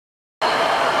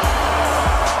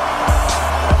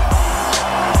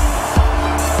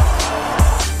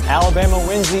Alabama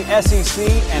wins the SEC,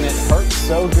 and it hurts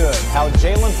so good. How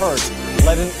Jalen Hurts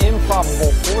led an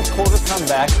improbable fourth-quarter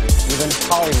comeback. Even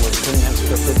Hollywood couldn't have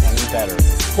scripted any better.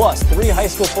 Plus, 3 high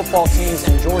school football teams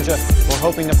in Georgia were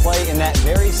hoping to play in that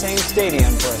very same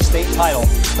stadium for a state title,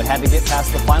 but had to get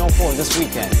past the Final Four this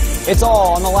weekend. It's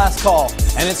all on the last call,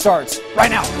 and it starts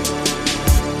right now.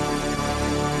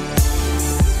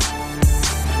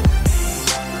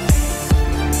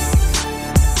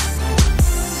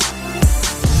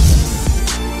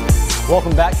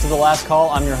 Welcome back to The Last Call.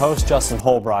 I'm your host, Justin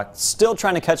Holbrook. Still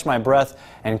trying to catch my breath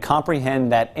and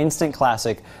comprehend that instant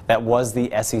classic that was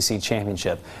the SEC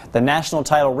Championship. The national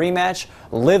title rematch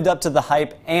lived up to the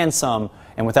hype and some,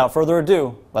 and without further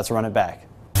ado, let's run it back.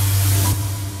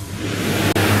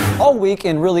 All week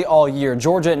and really all year,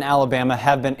 Georgia and Alabama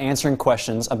have been answering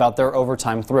questions about their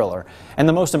overtime thriller. And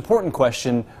the most important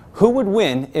question, who would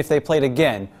win if they played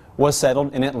again, was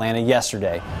settled in Atlanta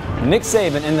yesterday. Nick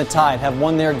Saban and the Tide have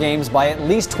won their games by at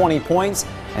least 20 points,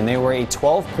 and they were a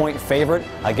 12-point favorite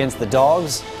against the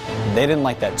Dogs. They didn't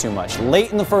like that too much.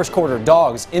 Late in the first quarter,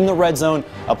 Dogs in the red zone,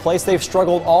 a place they've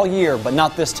struggled all year, but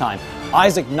not this time.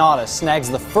 Isaac Nada snags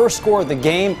the first score of the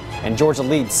game, and Georgia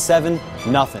leads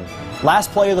 7-0.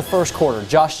 Last play of the first quarter,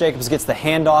 Josh Jacobs gets the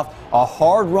handoff, a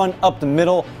hard run up the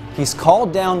middle. He's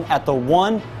called down at the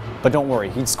 1. But don't worry,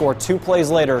 he'd score 2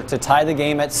 plays later to tie the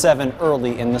game at 7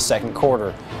 early in the second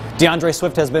quarter. DeAndre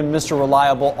Swift has been Mr.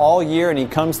 Reliable all year, and he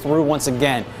comes through once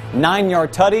again.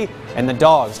 9-yard tutty, and the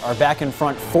Dogs are back in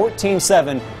front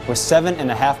 14-7 with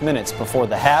 7.5 minutes before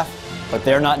the half. But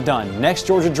they're not done. Next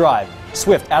Georgia drive,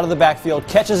 Swift out of the backfield,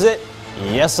 catches it.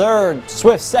 Yes, sir.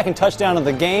 Swift's second touchdown of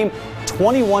the game.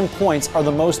 21 points are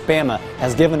the most Bama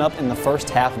has given up in the first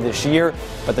half this year,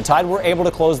 but the Tide were able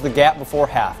to close the gap before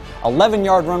half.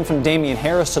 11-yard run from Damian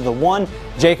Harris to the 1.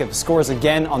 Jacobs scores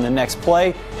again on the next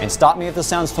play, and stop me if this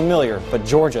sounds familiar, but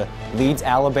Georgia leads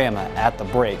Alabama at the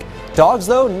break. Dogs,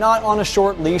 though, not on a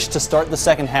short leash to start the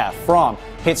second half. Fromm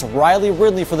hits Riley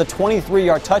Ridley for the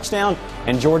 23-yard touchdown,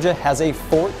 and Georgia has a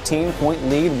 14-point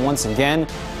lead once again.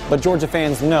 But Georgia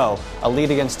fans know a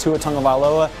lead against Tua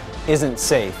Tagovailoa isn't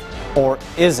safe. Or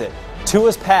is it?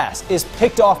 Tua's pass is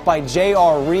picked off by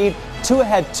J.R. Reed. Tua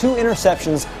had 2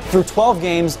 interceptions through 12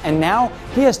 games, and now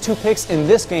he has 2 picks in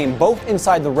this game, both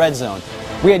inside the red zone.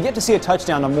 We had yet to see a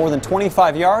touchdown of more than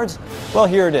 25 yards. Well,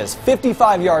 here it is.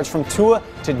 55 yards from Tua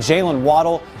to Jalen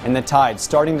Waddle, and the Tide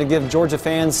starting to give Georgia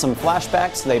fans some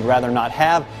flashbacks they'd rather not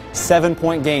have.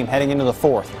 7-point game heading into the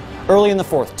fourth. Early in the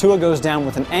fourth, Tua goes down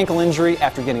with an ankle injury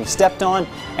after getting stepped on,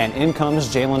 and in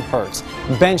comes Jalen Hurts.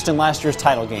 Benched in last year's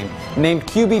title game, named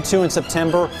QB2 in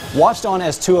September, watched on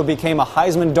as Tua became a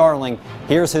Heisman darling.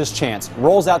 Here's his chance.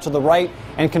 Rolls out to the right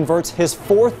and converts his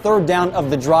 4th third down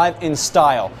of the drive in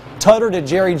style. Tutter to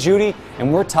Jerry Jeudy,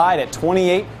 and we're tied at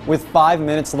 28 with 5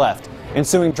 minutes left.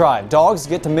 Ensuing drive, Dogs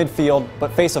get to midfield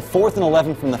but face a 4th and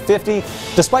 11 from the 50.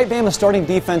 Despite Bama's starting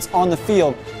defense on the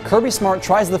field, Kirby Smart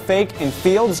tries the fake and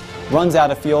Fields runs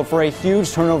out of field for a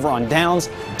huge turnover on downs.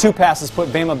 2 passes put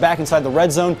Bama back inside the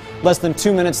red zone. Less than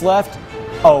 2 minutes left.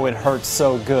 Oh, it hurts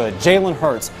so good. Jalen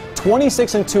Hurts,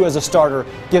 26-2 as a starter,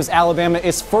 gives Alabama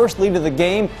its first lead of the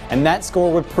game, and that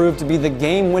score would prove to be the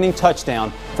game-winning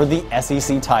touchdown for the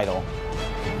SEC title.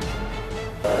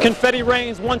 Confetti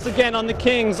rains once again on the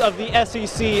Kings of the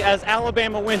SEC as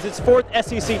Alabama wins its 4th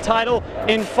SEC title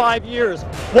in 5 years.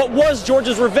 What was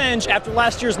Georgia's revenge after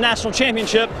last year's national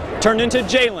championship turned into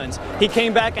Jalen's. He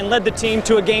came back and led the team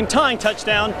to a game-tying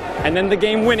touchdown and then the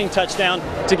game-winning touchdown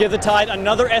to give the Tide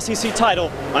another SEC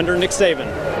title under Nick Saban.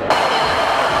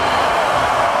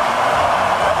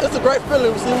 It's a great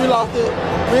feeling. We lost it.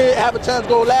 We didn't have a chance to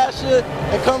go last year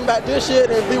and come back this year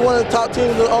and be one of the top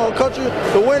teams in the country.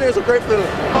 The winner is a great feeling.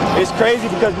 It's crazy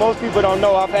because most people don't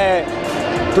know I've had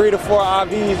 3 to 4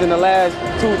 IVs in the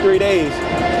last 2 or 3 days.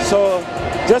 So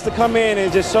just to come in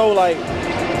and just show like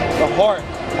my heart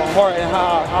and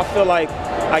how I feel like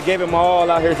I gave it my all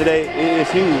out here today is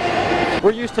huge.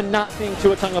 We're used to not seeing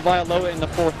Tua Tagovailoa in the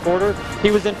 4th quarter.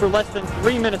 He was in for less than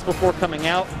 3 minutes before coming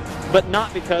out, but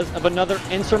not because of another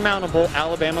insurmountable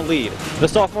Alabama lead. The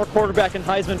sophomore quarterback and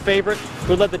Heisman favorite,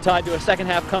 who led the Tide to a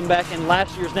second-half comeback in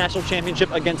last year's national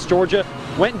championship against Georgia,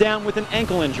 went down with an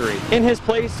ankle injury. In his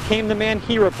place came the man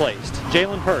he replaced,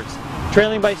 Jalen Hurts.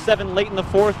 Trailing by 7 late in the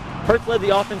 4th, Hurts led the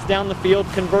offense down the field,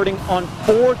 converting on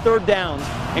 4 third downs,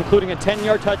 including a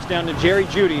 10-yard touchdown to Jerry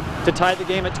Jeudy to tie the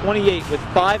game at 28 with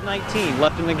 5:19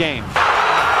 left in the game.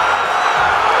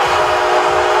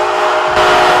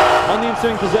 On the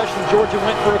ensuing possession, Georgia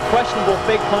went for a questionable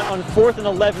fake punt on 4th and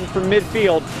 11 from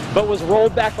midfield, but was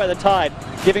rolled back by the Tide,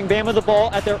 giving Bama the ball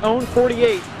at their own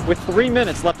 48 with 3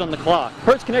 minutes left on the clock.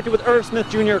 Hurts connected with Irv Smith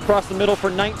Jr. across the middle for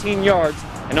 19 yards,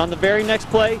 and on the very next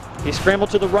play, he scrambled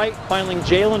to the right, finding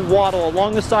Jalen Waddle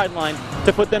along the sideline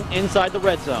to put them inside the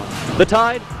red zone. The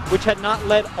Tide, which had not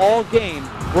led all game,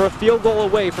 were a field goal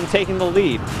away from taking the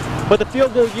lead. But the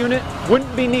field goal unit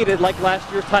wouldn't be needed like last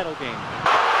year's title game.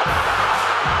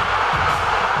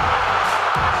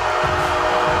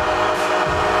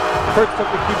 Hurts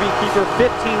took the QB keeper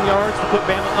 15 yards to put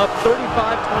Bama up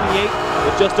 35-28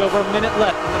 with just over a minute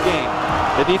left in the game.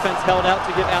 The defense held out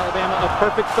to give Alabama a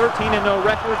perfect 13-0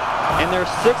 record and their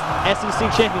 6th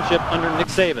SEC championship under Nick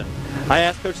Saban. I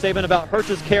asked Coach Saban about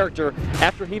Hurts' character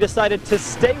after he decided to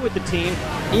stay with the team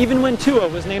even when Tua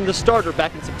was named the starter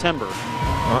back in September.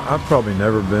 I've probably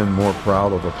never been more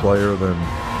proud of a player than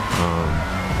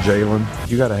Jalen.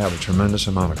 You got to have a tremendous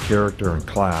amount of character and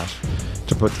class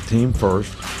to put the team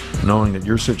first, knowing that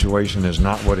your situation is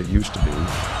not what it used to be.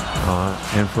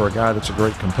 And for a guy that's a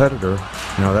great competitor,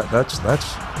 you know,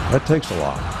 that takes a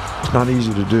lot. It's not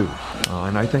easy to do.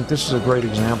 And I think this is a great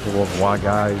example of why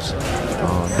guys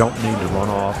don't need to run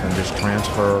off and just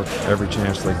transfer every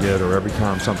chance they get or every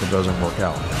time something doesn't work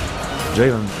out.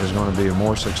 Jalen is going to be a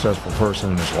more successful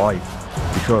person in his life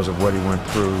because of what he went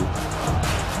through,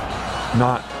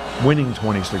 not winning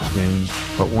 26 games,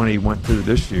 but when he went through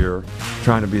this year,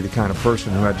 trying to be the kind of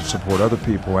person who had to support other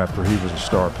people after he was a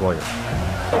star player.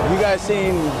 You guys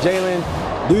seen Jalen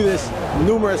do this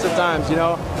numerous of times, you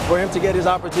know. For him to get his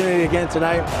opportunity again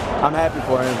tonight, I'm happy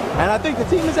for him. And I think the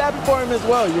team is happy for him as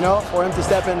well, you know, for him to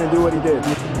step in and do what he did.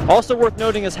 Also worth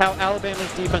noting is how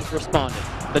Alabama's defense responded.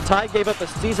 The Tide gave up a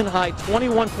season-high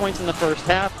 21 points in the first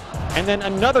half, and then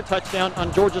another touchdown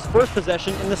on Georgia's first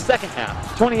possession in the second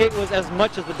half. 28 was as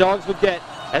much as the Dogs would get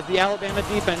as the Alabama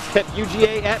defense kept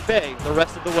UGA at bay the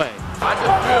rest of the way. I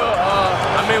just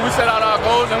feel, we set out our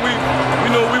goals and we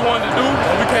knew what we wanted to do.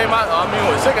 And we came out,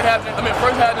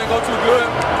 first half didn't go too good.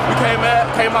 We came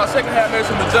out second half, made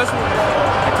some adjustments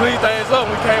and cleaned things up.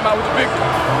 And we came out with the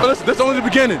victory. Listen, that's only the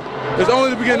beginning. It's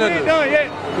only the beginning. We ain't done yet.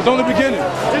 It's only the beginning.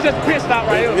 It's just a pit stop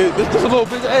right here. It's just a little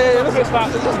bit. Hey, pit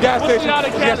stop. It's just gas station.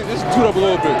 Let's toot up a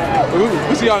little bit.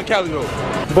 We'll see y'all in Cali though.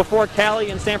 Before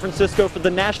Cali and San Francisco for the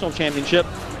national championship,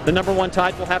 the #1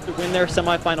 Tide will have to win their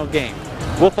semifinal game.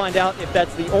 We'll find out if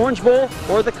that's the Orange Bowl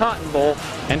or the Cotton Bowl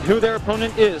and who their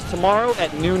opponent is tomorrow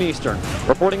at noon Eastern.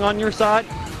 Reporting on your side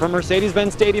from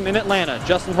Mercedes-Benz Stadium in Atlanta,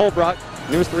 Justin Holbrook,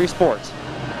 News 3 Sports.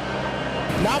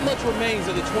 Not much remains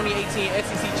of the 2018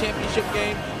 SEC Championship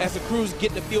game as the crews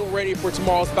get the field ready for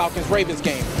tomorrow's Falcons-Ravens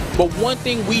game. But one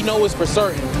thing we know is for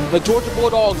certain, the Georgia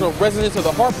Bulldogs are residents of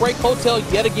the Heartbreak Hotel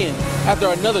yet again after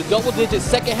another double-digit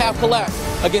second-half collapse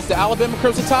against the Alabama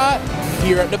Crimson Tide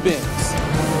here at the Benz.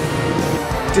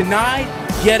 Denied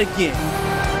yet again.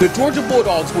 The Georgia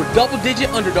Bulldogs were double-digit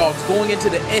underdogs going into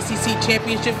the SEC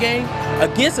Championship game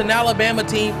against an Alabama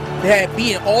team that had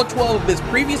beaten all 12 of its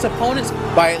previous opponents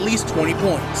by at least 20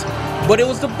 points. But it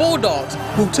was the Bulldogs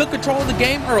who took control of the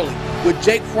game early, with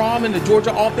Jake Fromm and the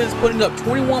Georgia offense putting up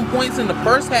 21 points in the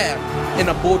first half, and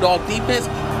the Bulldog defense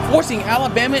forcing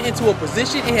Alabama into a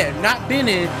position it had not been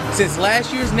in since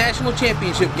last year's national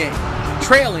championship game,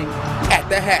 trailing at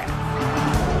the half.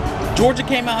 Georgia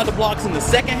came out of the blocks in the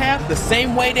second half the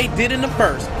same way they did in the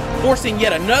first, forcing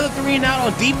yet another 3-and-out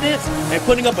on defense and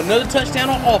putting up another touchdown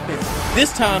on offense.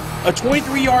 This time, a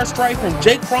 23-yard strike from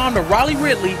Jake Fromm to Riley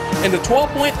Ridley, and the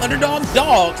 12-point underdog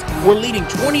Dogs were leading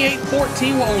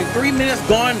 28-14 with only 3 minutes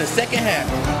gone in the second half.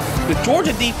 The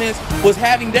Georgia defense was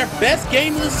having their best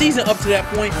game of the season up to that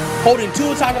point, holding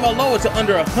Tua Tagovailoa to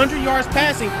under 100 yards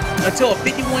passing until a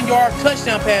 51-yard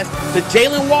touchdown pass to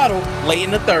Jalen Waddle late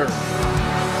in the third.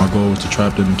 Our goal was to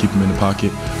trap them and keep them in the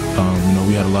pocket.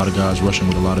 We had a lot of guys rushing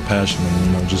with a lot of passion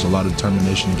and just a lot of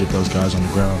determination to get those guys on the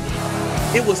ground.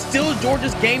 It was still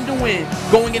Georgia's game to win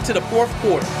going into the fourth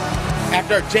quarter.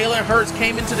 After Jalen Hurts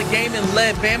came into the game and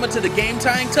led Bama to the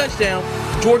game-tying touchdown,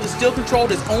 Georgia still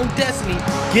controlled its own destiny,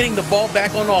 getting the ball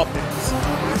back on offense.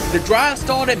 The drive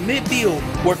stalled at midfield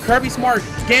where Kirby Smart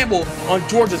gambled on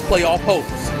Georgia's playoff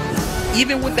hopes.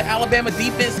 Even with the Alabama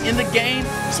defense in the game,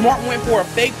 Smart went for a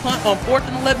fake punt on 4th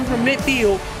and 11 from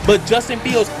midfield, but Justin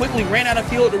Fields quickly ran out of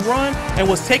field to run and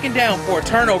was taken down for a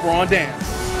turnover on downs.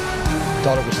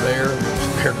 Thought it was there. It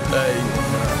was there today.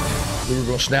 We were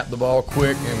going to snap the ball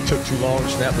quick, and it took too long to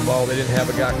snap the ball. They didn't have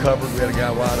a guy covered. We had a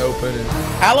guy wide open.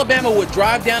 Alabama would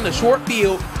drive down the short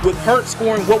field with Hurts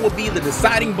scoring what would be the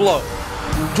deciding blow.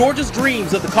 Georgia's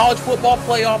dreams of the college football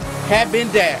playoff had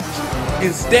been dashed.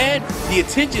 Instead, the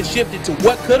attention shifted to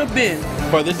what could have been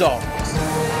for the Dogs.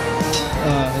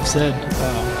 have said,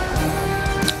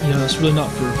 it's really not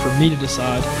for me to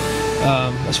decide.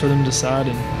 That's for them to decide.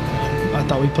 And I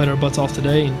thought we played our butts off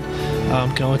today,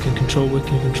 and can control what we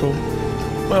can control.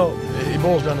 Well, it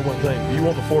boils down to one thing: do you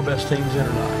want the 4 best teams in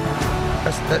or not?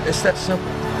 It's that simple.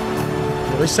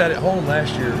 They sat at home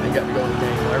last year and got to go to the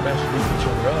game. Everybody was beating each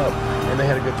other up, and they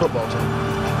had a good football team.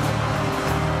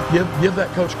 Give that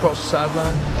coach across the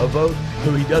sideline a vote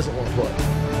who he doesn't want to play.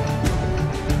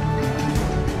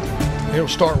 It'll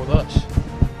start with us.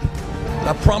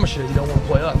 I promise you, he don't want to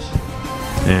play us.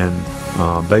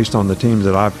 And based on the teams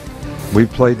that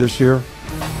we've played this year,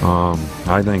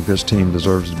 I think this team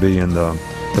deserves to be in the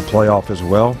playoff as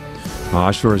well.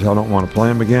 I sure as hell don't want to play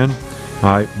them again.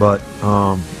 But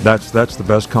that's the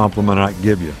best compliment I can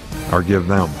give you, or give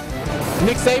them.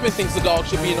 Nick Saban thinks the Dogs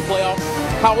should be in the playoffs.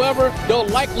 However, they'll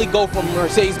likely go from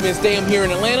Mercedes-Benz Stadium here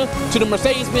in Atlanta to the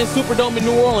Mercedes-Benz Superdome in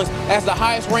New Orleans as the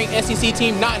highest-ranked SEC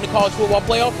team not in the college football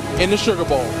playoff in the Sugar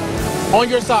Bowl. On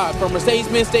your side from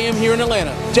Mercedes-Benz Stadium here in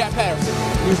Atlanta, Jack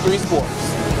Patterson, News 3 Sports.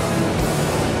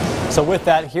 So with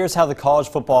that, here's how the college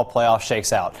football playoff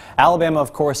shakes out. Alabama,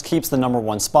 of course, keeps the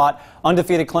 #1 spot.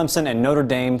 Undefeated Clemson and Notre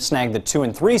Dame snag the 2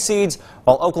 and 3 seeds,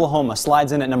 while Oklahoma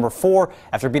slides in at #4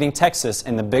 after beating Texas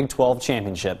in the Big 12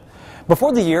 championship.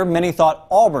 Before the year, many thought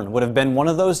Auburn would have been one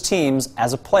of those teams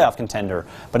as a playoff contender.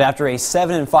 But after a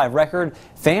 7-5 record,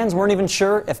 fans weren't even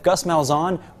sure if Gus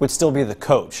Malzahn would still be the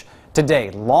coach.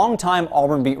 Today, longtime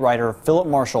Auburn beat writer Philip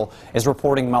Marshall is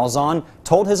reporting Malzahn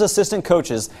told his assistant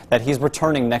coaches that he's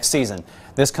returning next season.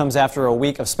 This comes after a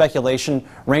week of speculation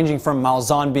ranging from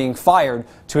Malzahn being fired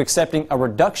to accepting a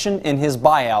reduction in his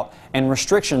buyout and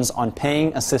restrictions on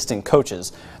paying assistant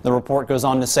coaches. The report goes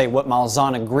on to say what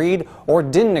Malzahn agreed or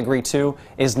didn't agree to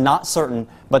is not certain,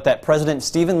 but that President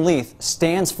Stephen Leath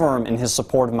stands firm in his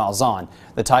support of Malzahn.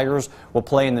 The Tigers will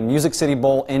play in the Music City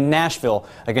Bowl in Nashville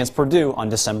against Purdue on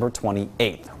December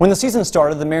 28th. When the season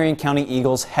started, the Marion County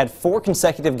Eagles had 4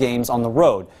 consecutive games on the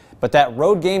road, but that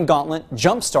road game gauntlet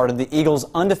jump-started the Eagles'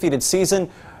 undefeated season,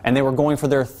 and they were going for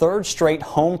their 3rd straight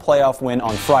home playoff win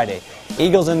on Friday.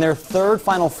 Eagles in their 3rd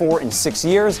Final Four in 6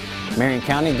 years. Marion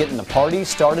County getting the party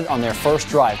started on their first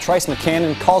drive. Trice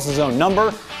McCannon calls his own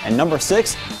number, and number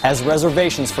 6 has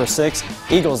reservations for 6.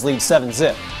 Eagles lead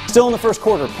 7-zip. Still in the first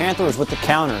quarter, Panthers with the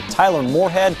counter. Tyler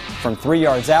Moorhead from 3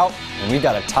 yards out, and we've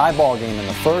got a tie ball game in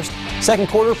the first. Second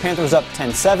quarter, Panthers up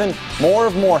 10-7. More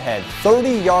of Moorhead, 30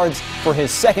 yards for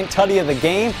his second tutty of the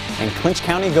game, and Clinch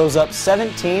County goes up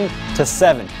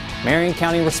 17-7. Marion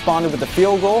County responded with a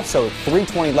field goal, so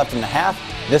 3:20 left in the half.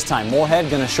 This time Moorhead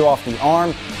going to show off the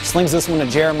arm, slings this one to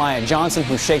Jeremiah Johnson,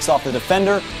 who shakes off the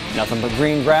defender. Nothing but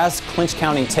green grass. Clinch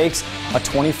County takes a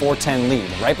 24-10 lead.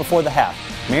 Right before the half,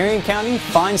 Marion County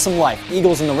finds some life.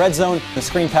 Eagles in the red zone. The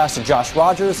screen pass to Josh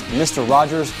Rogers. Mr.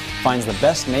 Rogers finds the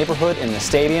best neighborhood in the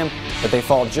stadium, but they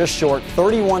fall just short,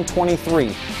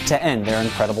 31-23, to end their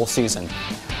incredible season.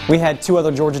 We had 2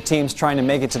 other Georgia teams trying to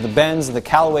make it to the Benz. The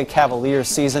Callaway Cavaliers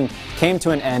season came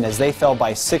to an end as they fell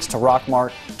by 6 to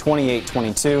Rockmart,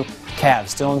 28-22. Cavs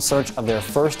still in search of their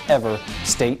first ever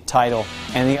state title.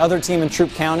 And the other team in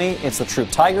Troup County, it's the Troup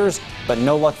Tigers, but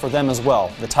no luck for them as well.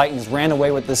 The Titans ran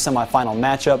away with this semifinal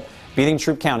matchup, beating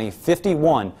Troup County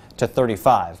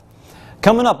 51-35.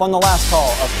 Coming up on the last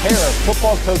call, a pair of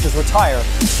football coaches retire,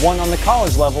 one on the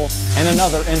college level and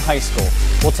another in high school.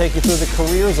 We'll take you through the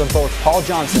careers of both Paul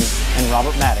Johnson and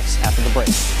Robert Maddox after the break.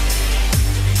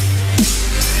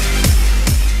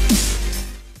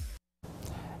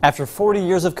 After 40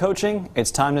 years of coaching,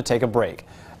 it's time to take a break.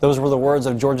 Those were the words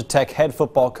of Georgia Tech head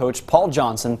football coach Paul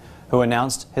Johnson, who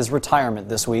announced his retirement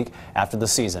this week after the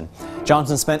season.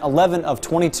 Johnson spent 11 of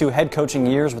 22 head coaching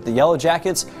years with the Yellow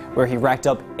Jackets, where he racked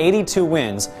up 82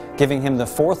 wins, giving him the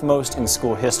 4th most in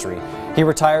school history. He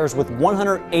retires with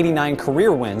 189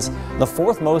 career wins, the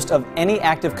 4th most of any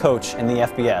active coach in the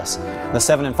FBS. The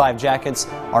 7-5 Jackets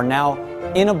are now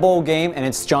in a bowl game, and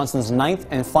it's Johnson's 9th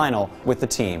and final with the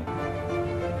team.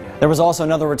 There was also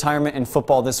another retirement in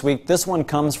football this week. This one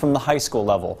comes from the high school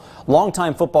level.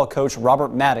 Longtime football coach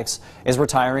Robert Maddox is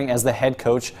retiring as the head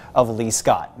coach of Lee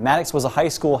Scott. Maddox was a high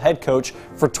school head coach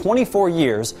for 24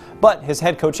 years, but his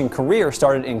head coaching career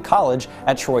started in college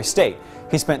at Troy State.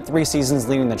 He spent 3 seasons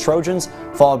leading the Trojans,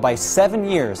 followed by 7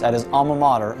 years at his alma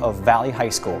mater of Valley High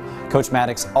School. Coach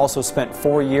Maddox also spent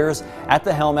 4 years at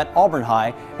the helm at Auburn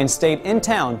High and stayed in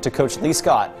town to coach Lee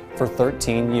Scott for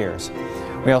 13 years.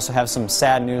 We also have some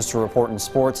sad news to report in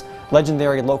sports.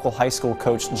 Legendary local high school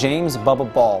coach James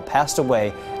Bubba Ball passed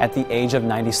away at the age of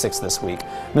 96 this week.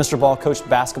 Mr. Ball coached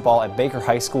basketball at Baker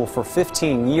High School for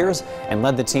 15 years and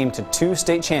led the team to 2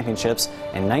 state championships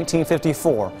in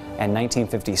 1954 and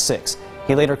 1956.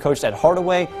 He later coached at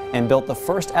Hardaway and built the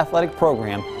first athletic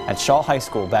program at Shaw High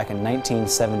School back in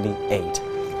 1978.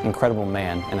 Incredible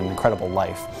man and an incredible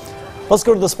life. Let's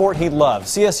go to the sport he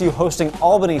loves. CSU hosting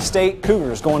Albany State.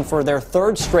 Cougars going for their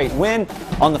third straight win.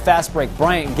 On the fast break,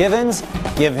 Bryant Givens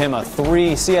give him a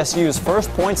 3. CSU's first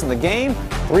points in the game,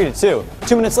 3-2.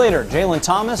 2 minutes later, Jalen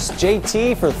Thomas,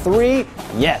 JT for 3.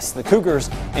 Yes, the Cougars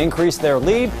increase their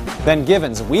lead. Then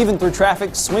Givens, weaving through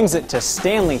traffic, swings it to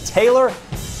Stanley Taylor.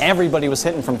 Everybody was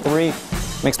hitting from 3.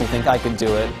 Makes me think I could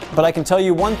do it. But I can tell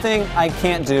you one thing I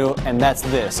can't do, and that's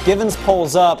this. Givens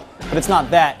pulls up, but it's not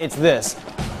that, it's this.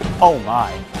 Oh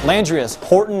my. Landrius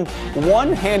Horton,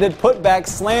 one-handed putback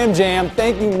slam jam.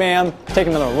 Thank you, ma'am. Take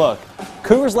another look.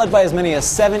 Cougars led by as many as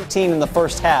 17 in the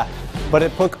first half, but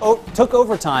it took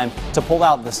overtime to pull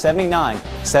out the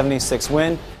 79-76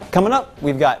 win. Coming up,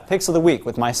 we've got Picks of the Week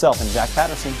with myself and Jack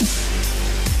Patterson.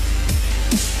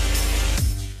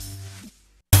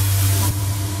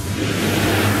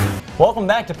 Welcome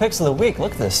back to Picks of the Week.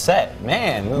 Look at this set.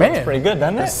 Man, it looks pretty good,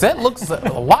 doesn't it? The set looks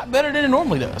a lot better than it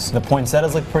normally does. The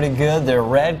poinsettias look pretty good. They're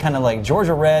red, kind of like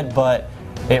Georgia red, but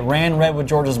it ran red with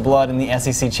Georgia's blood in the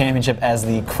SEC Championship as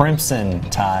the Crimson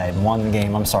Tide won the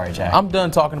game. I'm sorry, Jack. I'm done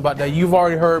talking about that. You've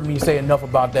already heard me say enough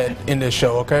about that in this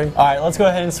show, okay? All right, let's go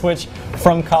ahead and switch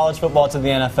from college football to the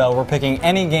NFL. We're picking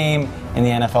any game in the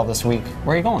NFL this week.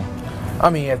 Where are you going? I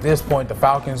mean, at this point, the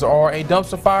Falcons are a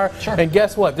dumpster fire. Sure. And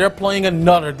guess what? They're playing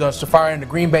another dumpster fire in the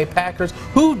Green Bay Packers,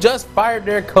 who just fired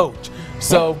their coach.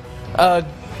 So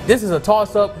this is a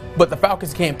toss-up, but the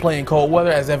Falcons can't play in cold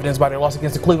weather, as evidenced by their loss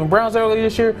against the Cleveland Browns earlier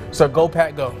this year. So go,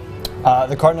 Pack, go.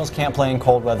 The Cardinals can't play in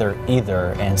cold weather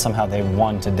either, and somehow they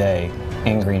won today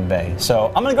in Green Bay.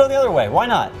 So I'm going to go the other way. Why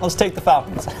not? Let's take the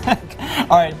Falcons.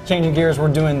 All right, changing gears,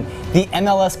 we're doing the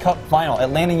MLS Cup Final.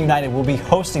 Atlanta United will be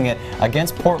hosting it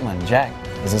against Portland. Jack,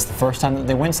 is this the first time that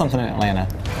they win something in Atlanta?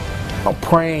 I'm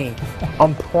praying.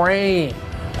 I'm praying.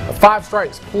 5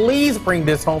 stripes. Please bring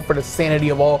this home for the sanity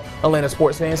of all Atlanta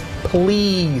sports fans.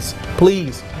 Please.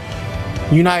 Please.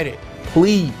 United.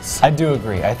 Please. I do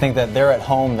agree. I think that they're at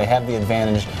home. They have the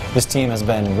advantage. This team has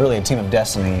been really a team of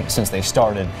destiny since they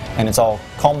started, and it's all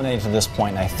culminated to this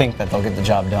point, and I think that they'll get the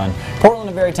job done. Portland,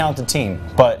 a very talented team,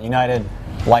 but United,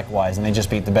 likewise, and they just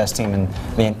beat the best team in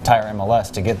the entire MLS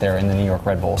to get there in the New York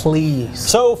Red Bulls. Please.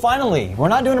 So finally, we're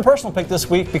not doing a personal pick this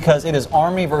week because it is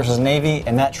Army versus Navy,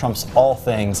 and that trumps all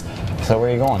things. So where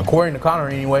are you going? According to Connor,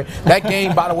 anyway. That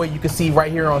game, by the way, you can see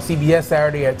right here on CBS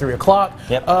Saturday at 3 o'clock.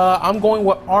 Yep. I'm going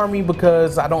with Army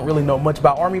because I don't really know much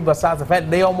about Army besides the fact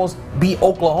that they almost beat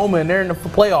Oklahoma and they're in the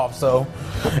playoffs. So,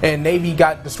 and Navy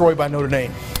got destroyed by Notre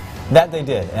Dame. That they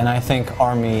did, and I think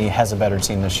Army has a better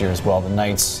team this year as well. The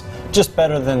Knights just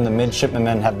better than the midshipmen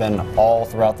men have been all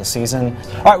throughout the season.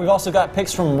 All right, we've also got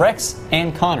picks from Rex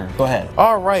and Connor. Go ahead.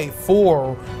 All right,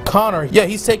 for Connor, yeah,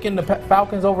 he's taking the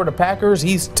Falcons over the Packers.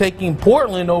 He's taking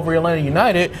Portland over Atlanta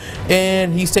United,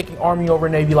 and he's taking Army over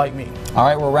Navy like me. All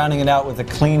right, we're rounding it out with a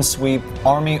clean sweep.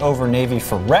 Army over Navy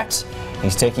for Rex.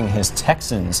 He's taking his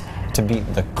Texans to beat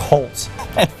the Colts.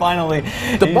 And finally,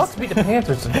 the Bucks beat the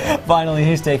Panthers today. Finally,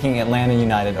 he's taking Atlanta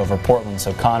United over Portland.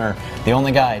 So Connor, the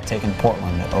only guy taking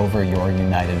Portland over your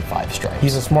United 5 stripes.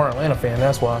 He's a smart Atlanta fan,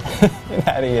 that's why.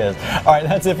 That he is. All right,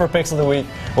 that's it for Picks of the Week.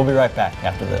 We'll be right back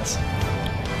after this.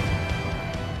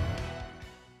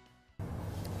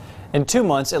 In 2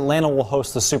 months, Atlanta will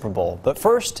host the Super Bowl. But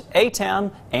first, A-Town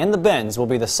and the Benz will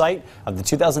be the site of the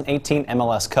 2018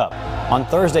 MLS Cup. On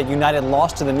Thursday, United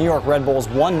lost to the New York Red Bulls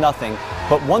 1-0,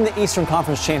 but won the Eastern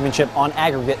Conference Championship on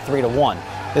aggregate 3-1.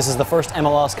 This is the first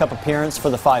MLS Cup appearance for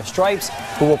the 5 Stripes,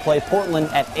 who will play Portland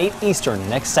at 8 Eastern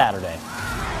next Saturday.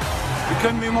 We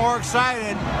couldn't be more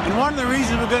excited, and one of the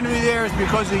reasons we're going to be there is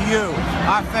because of you.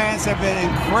 Our fans have been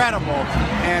incredible,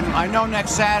 and I know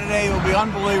next Saturday will be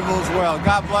unbelievable as well.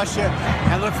 God bless you,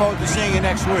 and look forward to seeing you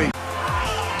next week.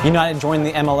 United joined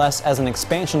the MLS as an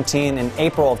expansion team in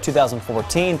April of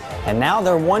 2014, and now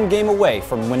they're 1 game away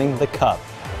from winning the Cup.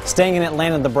 Staying in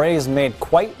Atlanta, the Braves made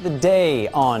quite the day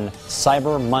on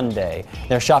Cyber Monday.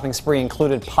 Their shopping spree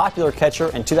included popular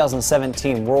catcher and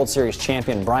 2017 World Series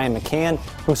champion Brian McCann,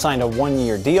 who signed a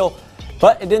 1-year deal.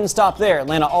 But it didn't stop there.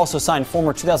 Atlanta also signed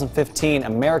former 2015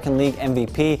 American League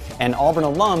MVP and Auburn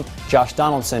alum Josh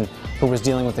Donaldson, who was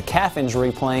dealing with a calf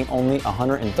injury playing only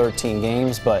 113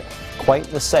 games, but quite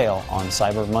the sale on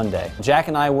Cyber Monday. Jack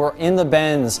and I were in the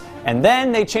Benz, and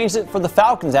then they changed it for the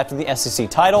Falcons after the SEC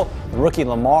title. The rookie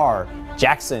Lamar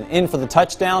Jackson in for the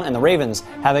touchdown, and the Ravens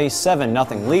have a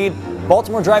 7-0 lead.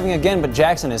 Baltimore driving again, but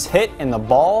Jackson is hit, and the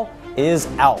ball is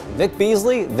out. Vic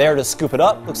Beasley there to scoop it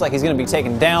up. Looks like he's going to be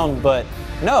taken down, but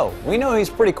no, we know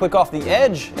he's pretty quick off the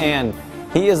edge, and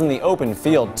he is in the open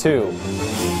field too.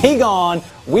 He gone,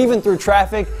 weaving through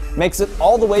traffic, makes it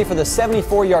all the way for the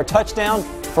 74-yard touchdown.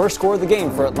 First score of the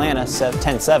game for Atlanta,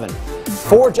 10-7.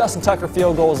 4 Justin Tucker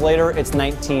field goals later, it's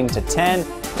 19-10.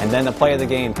 And then the play of the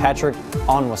game, Patrick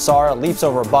Onwuasara leaps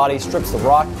over a body, strips the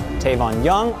rock. Tavon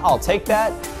Young, I'll take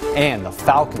that. And the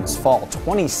Falcons fall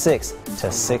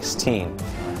 26-16.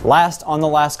 Last on the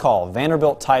last call,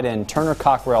 Vanderbilt tight end Turner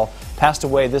Cockrell passed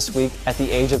away this week at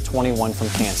the age of 21 from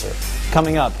cancer.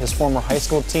 Coming up, his former high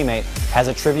school teammate has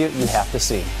a tribute you have to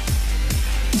see.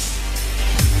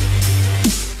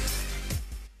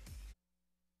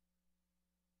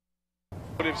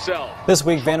 This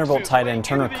week, Vanderbilt tight end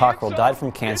Turner Cockrell died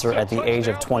from cancer at the age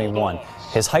of 21.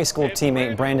 His high school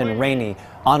teammate Brandon Rainey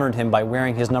honored him by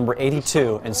wearing his number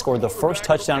 82 and scored the first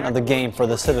touchdown of the game for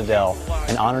the Citadel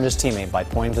and honored his teammate by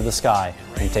pointing to the sky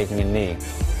and taking a knee.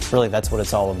 Really, that's what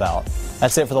it's all about.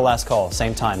 That's it for the last call.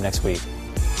 Same time next week.